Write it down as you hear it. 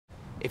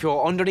If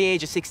you're under the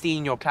age of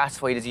 16, you're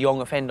classified as a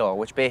young offender,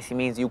 which basically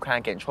means you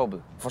can't get in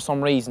trouble. For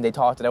some reason, they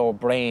thought that our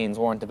brains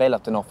weren't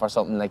developed enough or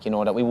something, like, you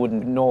know, that we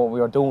wouldn't know what we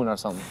were doing or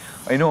something.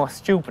 I know, it's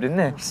stupid, isn't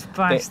it?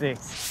 Spastic.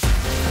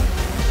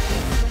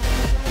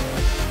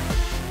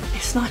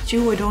 It's not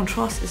you I don't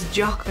trust, it's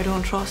Jock I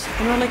don't trust.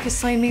 You know, like his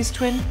Siamese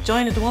twin,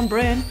 joined at the one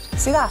brain.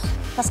 See that?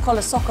 That's called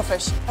a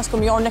suckerfish. That's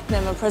gonna be your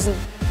nickname in prison.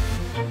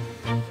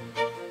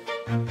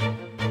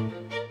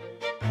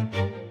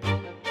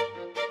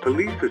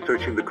 Police are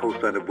searching the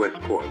coastline of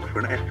West Cork for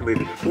an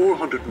estimated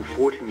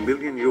 440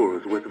 million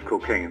euros worth of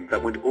cocaine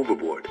that went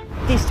overboard.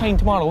 This time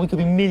tomorrow, we could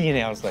be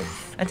millionaires, like.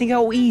 And think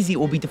how easy it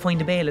would be to find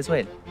a bail as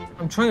well.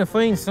 I'm trying to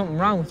find something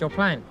wrong with your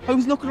plan. I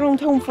was looking around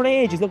town for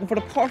ages, looking for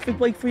the perfect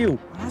bike for you.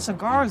 Well, that's a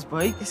girl's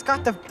bike. It's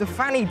got the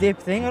fanny dip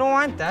thing. I don't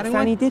want that.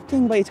 Fanny dip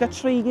thing, but it's got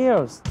 3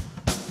 gears.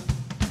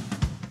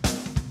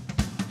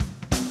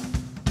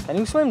 Can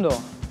you swim,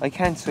 though? I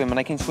can't swim, and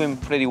I can swim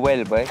pretty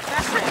well, boy.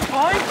 That's it,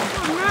 boy!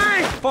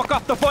 Fuck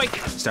off the bike!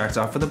 Starts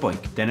off with a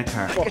bike, then a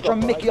car. Get your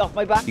Mickey off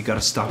my back. You gotta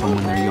stop them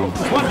when they're young.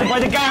 Wanted by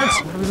the guards!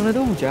 What are we gonna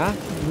do, Jack?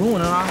 We're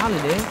going on our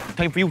holiday.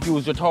 Time for you to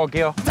use your third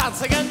gear.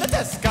 Dancing in the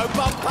disco,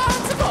 bumper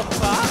to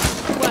bumper.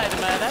 Wait a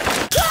minute.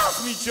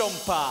 Pass me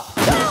jumper.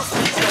 Pass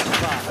me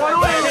jumper. One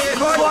away, mate.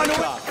 One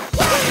away.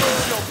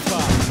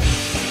 Jumper.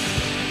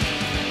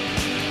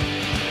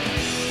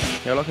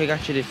 You're lucky I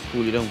got you this to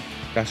cool you down.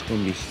 That's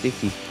gonna be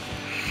sticky.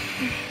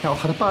 Yeah, I've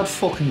had a bad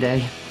fucking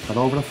day. Got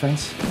over the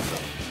fence.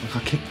 I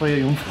got kicked by a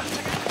young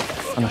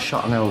fella. And I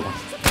shot an elbow.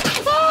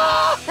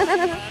 Pass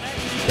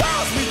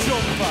me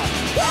jumper.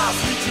 Pass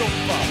me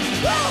jumper.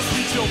 Pass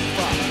me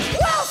jumper.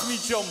 Pass me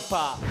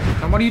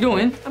jumper. And what are you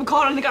doing? I'm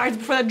calling the guards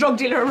before that drug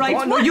dealer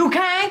arrives. Oh, no, you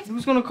can't!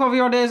 Who's gonna cover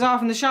your days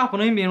off in the shop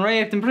when I'm being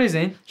raped in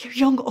prison? You're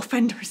young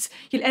offenders.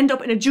 You'll end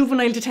up in a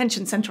juvenile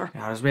detention centre.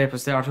 Yeah, there's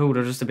rapists there too,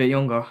 they're just a bit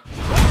younger.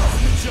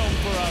 Pass me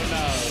jumper, oh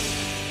no.